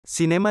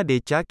Sinema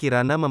Deca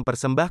Kirana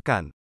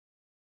mempersembahkan.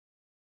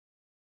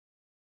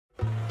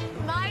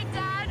 My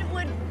dad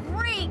would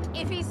freak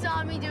if he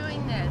saw me doing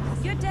this.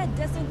 Your dad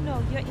doesn't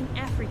know you're in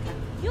Africa.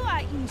 You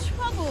are in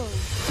trouble.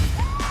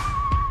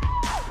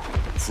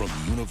 From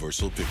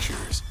Universal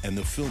Pictures and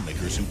the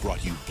filmmakers who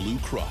brought you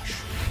Blue Crush.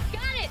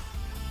 Got it!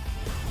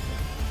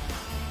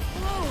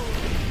 Whoa.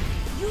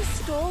 You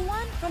stole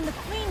one from the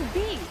queen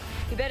bee.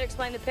 You better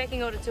explain the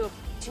pecking order to her.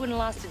 She wouldn't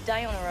last a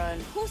day on her own.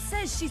 Who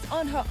says she's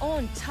on her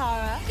own,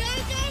 Tara?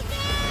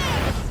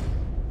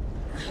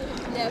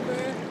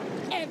 Never,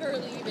 ever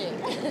leaving.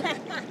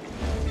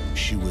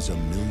 She was a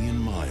million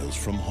miles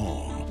from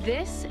home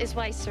This is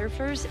why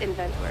surfers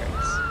invent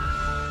words.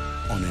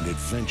 on an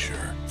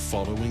adventure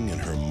following in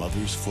her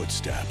mother's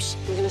footsteps.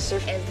 I'm gonna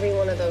surf every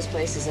one of those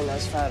places in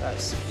those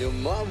photos. Your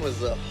mom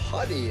was a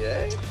hottie,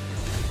 eh?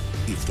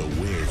 If the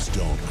waves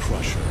don't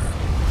crush her,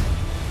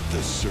 the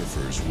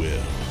surfers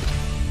will.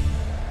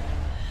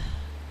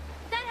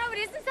 Is that how it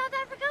is in South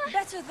Africa?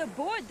 Better the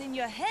board than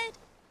your head.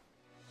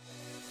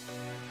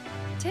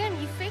 Tim,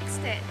 you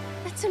fixed it.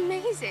 That's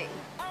amazing.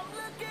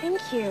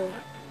 Thank you.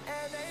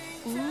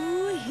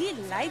 Ooh, he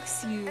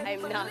likes you.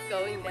 I'm not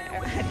going there.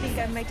 I think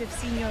I might have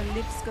seen your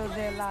lips go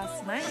there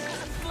last night.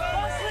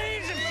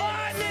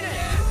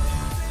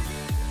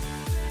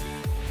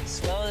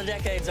 Swell of the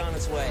decade's on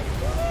its way.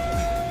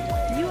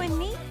 You and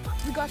me,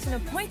 we got an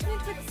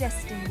appointment with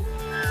destiny.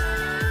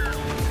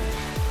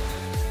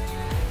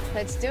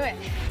 Let's do it.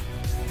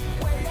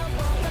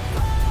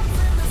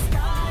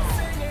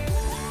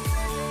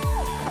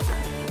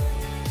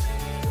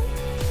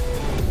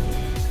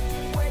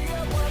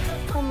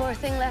 One more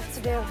thing left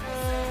to do.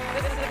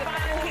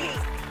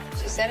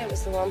 She said it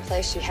was the one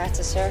place she had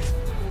to surf.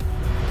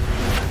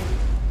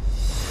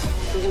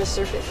 I'm gonna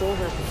surf it for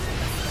her.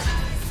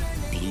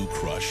 Blue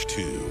Crush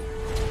 2.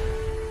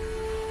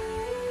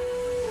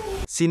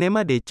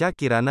 Sinema Deca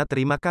Kirana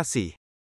terima kasih.